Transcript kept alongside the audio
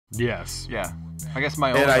Yes. Yeah. I guess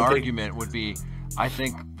my only argument would be, I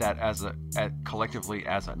think that collectively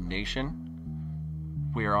as a nation,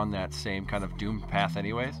 we are on that same kind of doomed path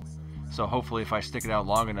anyways. So hopefully if I stick it out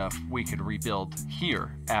long enough, we could rebuild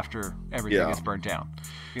here after everything gets burnt down.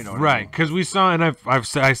 You know what I mean? Because we saw, and I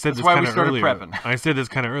said this kind of earlier. Prepping. I said this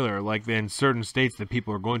kind of earlier, like in certain states that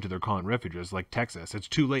people are going to, they're calling refuges, like Texas. It's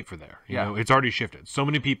too late for there. You know, it's already shifted. So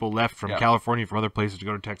many people left from California, from other places to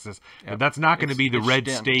go to Texas. But that's not going to be the red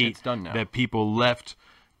state that people left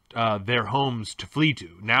their homes to flee to.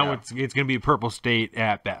 Now it's going to be a purple state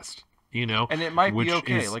at best. You know, and it might be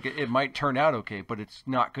okay. Like it might turn out okay, but it's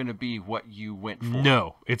not going to be what you went for.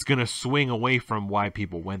 No, it's going to swing away from why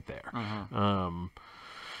people went there. And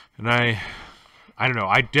I don't know.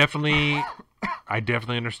 I definitely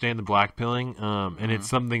understand the blackpilling, and it's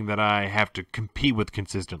something that I have to compete with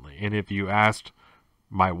consistently. And if you asked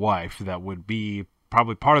my wife, that would be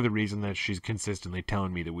probably part of the reason that she's consistently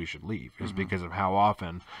telling me that we should leave is because of how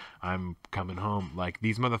often I'm coming home. Like,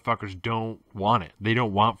 these motherfuckers don't want it. They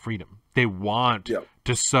don't want freedom. They want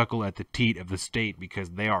to suckle at the teat of the state because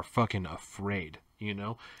they are fucking afraid, you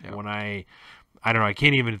know? Yep. When I don't know, I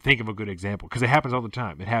can't even think of a good example because it happens all the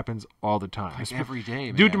time. It happens all the time. Like every day,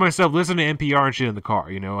 man. Do it to myself. Listen to NPR and shit in the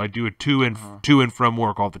car, you know? I do it to and from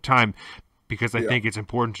work all the time because I think it's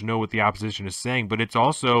important to know what the opposition is saying. But it's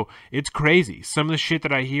also, it's crazy. Some of the shit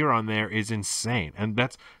that I hear on there is insane. And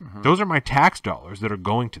that's those are my tax dollars that are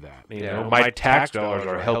going to that. You know, my tax dollars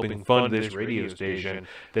are helping fund this radio station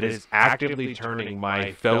that is actively turning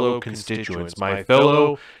my fellow constituents, my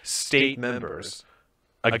fellow state members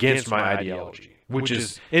against my ideology. Which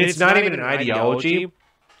is, and it's not even an ideology,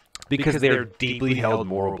 because they're deeply held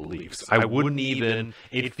moral beliefs. I wouldn't even,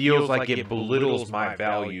 it feels like it belittles my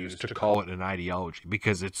values to call it an ideology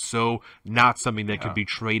because it's so not something that could be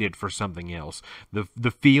traded for something else.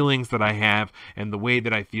 The feelings that I have and the way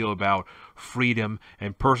that I feel about freedom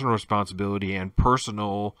and personal responsibility and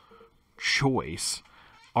personal choice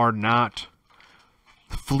are not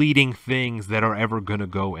fleeting things that are ever going to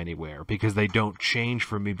go anywhere because they don't change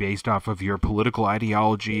for me based off of your political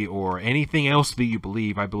ideology or anything else that you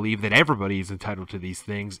believe. I believe that everybody is entitled to these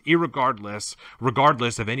things regardless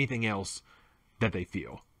of anything else that they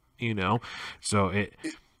feel, you know? So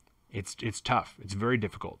it's tough. It's very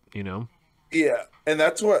difficult, you know? Yeah. And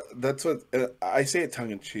that's what I say it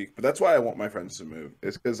tongue in cheek, but that's why I want my friends to move.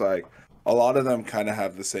 It's because like a lot of them kind of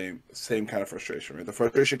have the same kind of frustration, right? The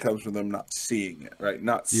frustration comes from them not seeing it, right?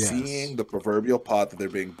 Not seeing the proverbial pot that they're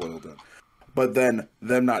being boiled in. But then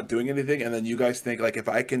them not doing anything, and then you guys think, like, if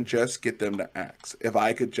I can just get them to X, if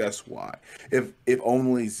I could just Y, if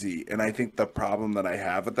only Z. And I think the problem that I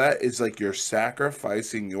have with that is, like, you're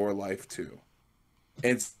sacrificing your life too.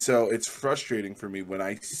 And so it's frustrating for me when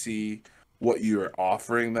I see what you're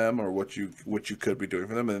offering them or what you could be doing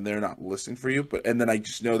for them, and they're not listening for you. And then I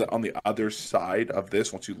just know that on the other side of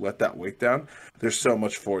this, once you let that weight down, there's so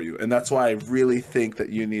much for you. And that's why I really think that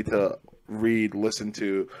you need to read, listen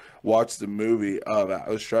to, watch the movie of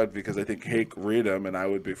Atlas Shrugged, because I think Hake read them, and I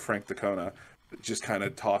would be Frank Dacona, just kind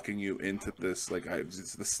of talking you into this, like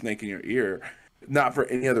it's the snake in your ear. Not for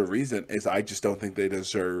any other reason, is I just don't think they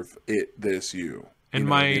deserve you.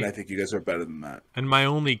 And I think you guys are better than that. And my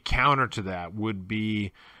only counter to that would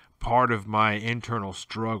be part of my internal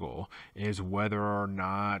struggle is whether or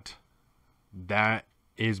not that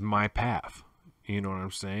is my path. You know what I'm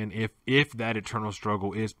saying? If that eternal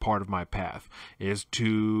struggle is part of my path, is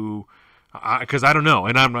to, because I don't know,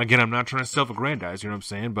 and I'm not trying to self-aggrandize, you know what I'm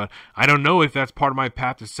saying? But I don't know if that's part of my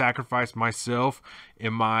path to sacrifice myself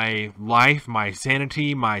in my life, my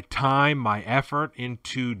sanity, my time, my effort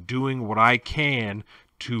into doing what I can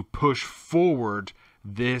to push forward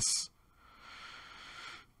this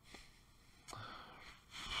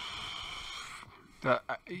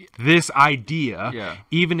idea,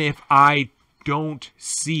 even if I don't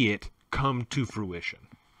see it come to fruition.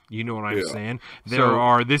 You know what I'm saying?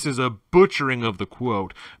 This is a butchering of the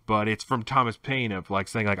quote, but it's from Thomas Paine of like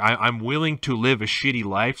saying like, I'm willing to live a shitty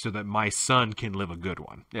life so that my son can live a good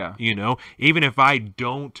one. Yeah. You know, even if I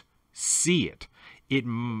don't see it, it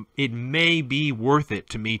may be worth it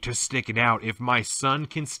to me to stick it out if my son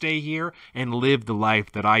can stay here and live the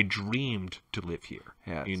life that I dreamed to live here.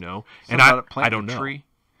 Yeah. You know? And I don't know.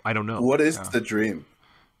 I don't know. What is the dream?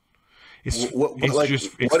 It's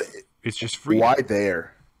just free. Why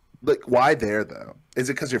there? Like, why there though?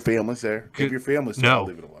 Is it because your family's there? If your family's there, no,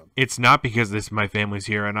 leave it alone. It's not because my family's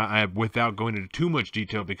here, and I, without going into too much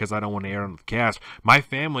detail, because I don't want to air on the cast. My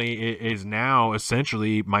family is now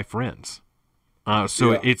essentially my friends. It's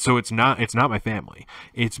not my family.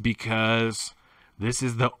 It's because this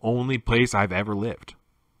is the only place I've ever lived.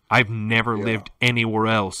 I've never lived anywhere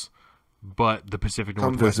else but the Pacific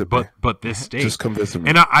Northwest, but this state. Just come visit me.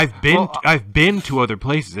 And I've been to other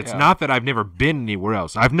places. It's not that I've never been anywhere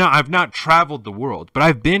else. I've not traveled the world, but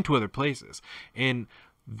I've been to other places. And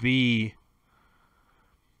the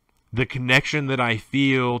connection that I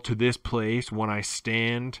feel to this place when I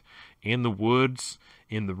stand in the woods,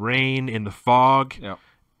 in the rain, in the fog,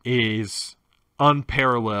 is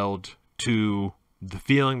unparalleled to the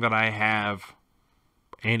feeling that I have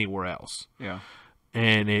anywhere else. Yeah.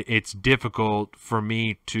 And it's difficult for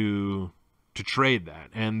me to trade that.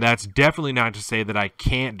 And that's definitely not to say that I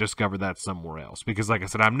can't discover that somewhere else. Because like I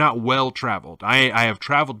said, I'm not well traveled. I have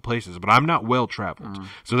traveled places, but I'm not well traveled.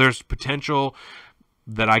 So there's potential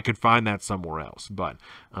that I could find that somewhere else. But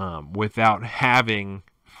without having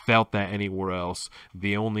felt that anywhere else,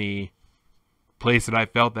 the only place that I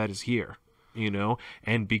felt that is here, you know?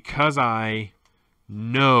 And because I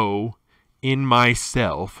know in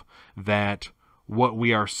myself that what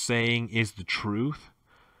we are saying is the truth,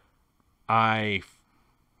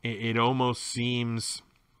 it almost seems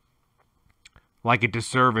like a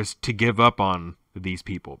disservice to give up on these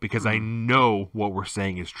people, because I know what we're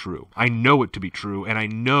saying is true. I know it to be true, and I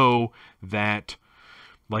know that,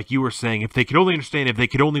 like you were saying, if they could only understand, if they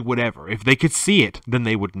could only whatever, if they could see it, then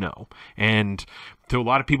they would know. And to a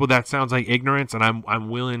lot of people that sounds like ignorance, and I'm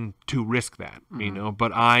willing to risk that, you know,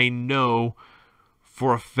 but I know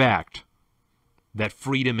for a fact that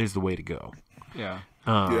freedom is the way to go. Yeah.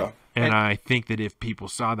 And I think that if people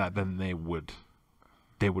saw that, then they would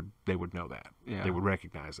know that. Yeah. They would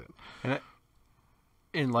recognize it.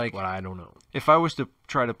 And like, but I don't know. If I was to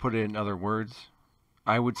try to put it in other words,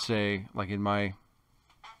 I would say, like, in my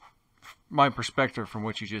perspective from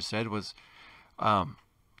what you just said was,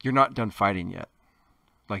 you're not done fighting yet.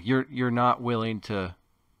 Like, you're not willing to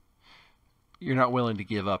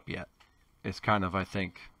give up yet. It's kind of, I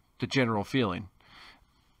think, the general feeling.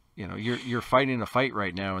 You know, you're fighting a fight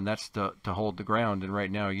right now, and that's to hold the ground. And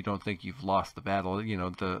right now, you don't think you've lost the battle. You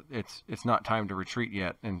know, it's not time to retreat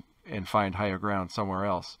yet and find higher ground somewhere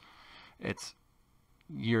else. It's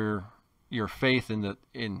your faith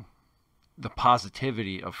in the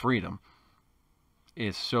positivity of freedom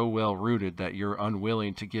is so well rooted that you're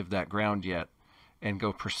unwilling to give that ground yet and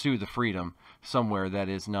go pursue the freedom somewhere that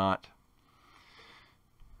is not.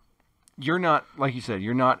 You're not, like you said,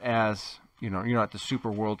 you're not as, you know, you're not the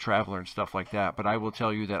super world traveler and stuff like that. But I will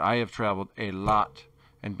tell you that I have traveled a lot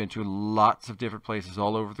and been to lots of different places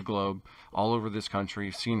all over the globe, all over this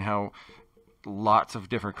country, seen how lots of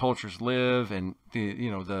different cultures live, and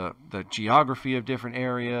the geography of different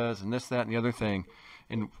areas, and this, that, and the other thing.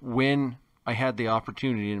 And when I had the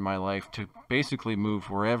opportunity in my life to basically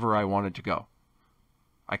move wherever I wanted to go,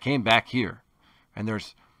 I came back here, and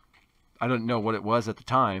I don't know what it was at the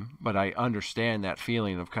time, but I understand that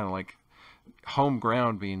feeling of kind of like home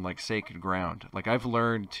ground being like sacred ground. Like, I've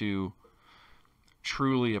learned to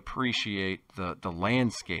truly appreciate the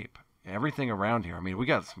landscape, everything around here. I mean, we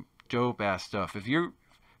got some dope ass stuff. If you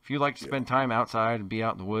like to spend time outside and be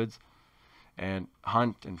out in the woods and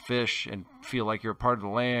hunt and fish and feel like you're a part of the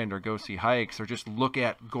land, or go see hikes, or just look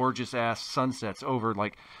at gorgeous ass sunsets over,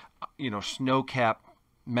 like, you know, snow-capped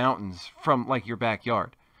mountains from like your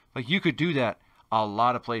backyard. Like, you could do that a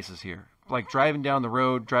lot of places here. Like, driving down the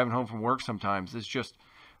road, driving home from work sometimes is just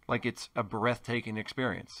like, it's a breathtaking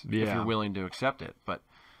experience if you're willing to accept it.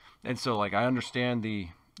 And so, like, I understand the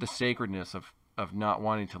sacredness of not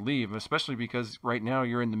wanting to leave, especially because right now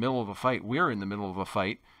you're in the middle of a fight. We're in the middle of a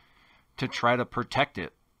fight to try to protect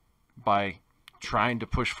it by trying to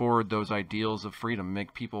push forward those ideals of freedom,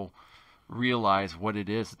 make people realize what it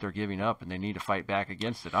is that they're giving up, and they need to fight back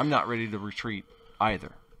against it. I'm not ready to retreat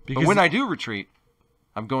either. But when I do retreat,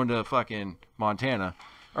 I'm going to fucking Montana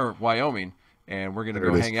or Wyoming, and we're going to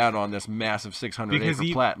go hang out on this massive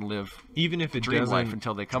 600-acre plat and live even if it dream doesn't, life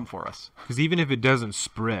until they come for us. Because even if it doesn't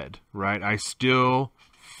spread, right, I still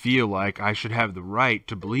feel like I should have the right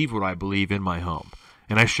to believe what I believe in my home,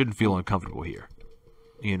 and I shouldn't feel uncomfortable here,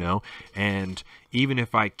 you know? And even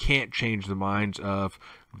if I can't change the minds of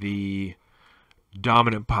the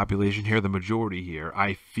dominant population here, the majority here,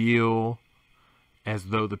 I feel as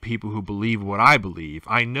though the people who believe what I believe,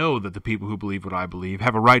 I know that the people who believe what I believe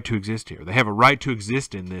have a right to exist here. They have a right to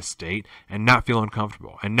exist in this state and not feel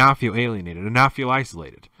uncomfortable, and not feel alienated, and not feel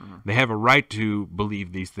isolated. They have a right to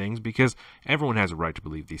believe these things, because everyone has a right to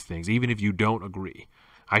believe these things, even if you don't agree.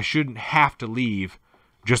 I shouldn't have to leave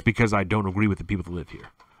just because I don't agree with the people that live here.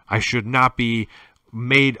 I should not be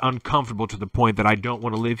made uncomfortable to the point that I don't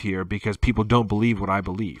want to live here because people don't believe what I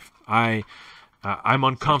believe. I'm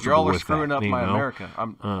uncomfortable Y'all are with screwing that, up my America.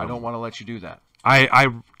 I don't want to let you do that. I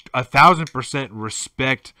 1,000%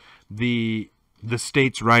 respect the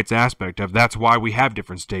states' rights aspect of that's why we have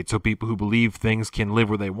different states, so people who believe things can live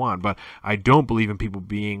where they want. But I don't believe in people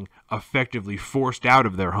being effectively forced out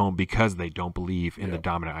of their home because they don't believe in the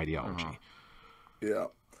dominant ideology. Yeah,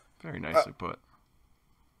 very nicely put.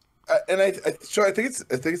 So I think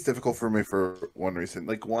it's difficult for me for one reason.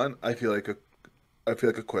 Like, one, I feel like a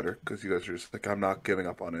quitter because you guys are just like, I'm not giving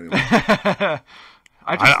up on anyone.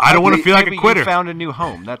 I don't want to feel like a quitter. You found a new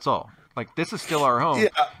home. That's all. Like, this is still our home. Yeah.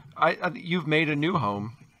 You've made a new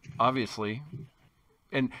home, obviously,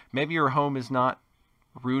 and maybe your home is not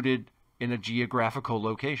rooted in a geographical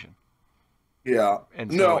location. Yeah.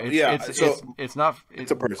 And so it's not.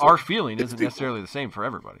 It's a person. Our feeling isn't necessarily the same for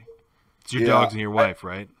everybody. It's your dogs and your wife,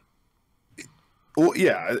 right? Well,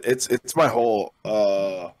 yeah. It's my whole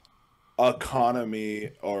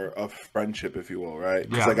economy or of friendship, if you will, right?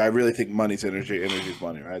 Because like I really think money's energy, energy's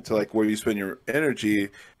money, right? So like where you spend your energy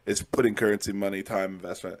is putting currency, money, time,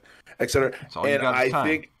 investment, etc. And I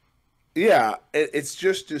think, it's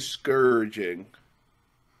just discouraging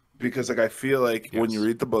because like I feel like when you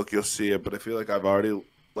read the book you'll see it, but I feel like I've already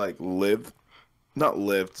like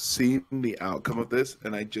seen the outcome of this,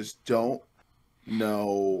 and I just don't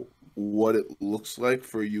know what it looks like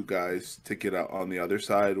for you guys to get out on the other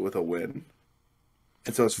side with a win.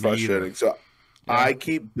 And so it's frustrating. So I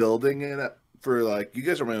keep building it for like, you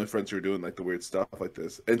guys are my only friends who are doing like the weird stuff like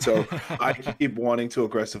this. And so I keep wanting to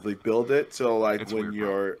aggressively build it. So like it's when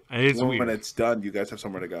weird, when it's done, you guys have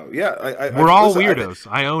somewhere to go. Yeah. We're all weirdos.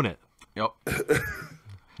 I own it. Yep.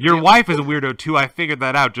 Your wife is a weirdo too. I figured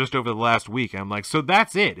that out just over the last week. I'm like, so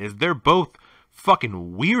that's it. Is they're both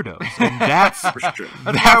fucking weirdos, and that's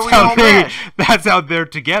that's how they're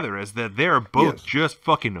together. Is that they're both just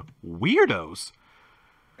fucking weirdos.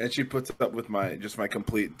 And she puts up with my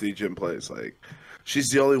complete D-Gym plays. Like, she's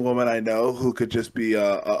the only woman I know who could just be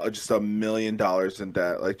just $1 million in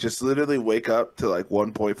debt. Like, just literally wake up to like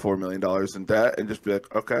 $1.4 million in debt and just be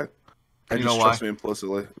like, okay, and you just trust me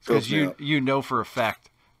implicitly. Because you know for a fact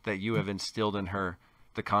that you have instilled in her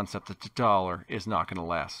the concept that the dollar is not going to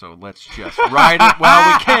last. So let's just ride it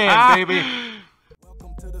while we can, baby.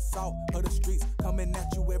 Welcome to the south of the streets, coming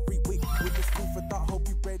at you every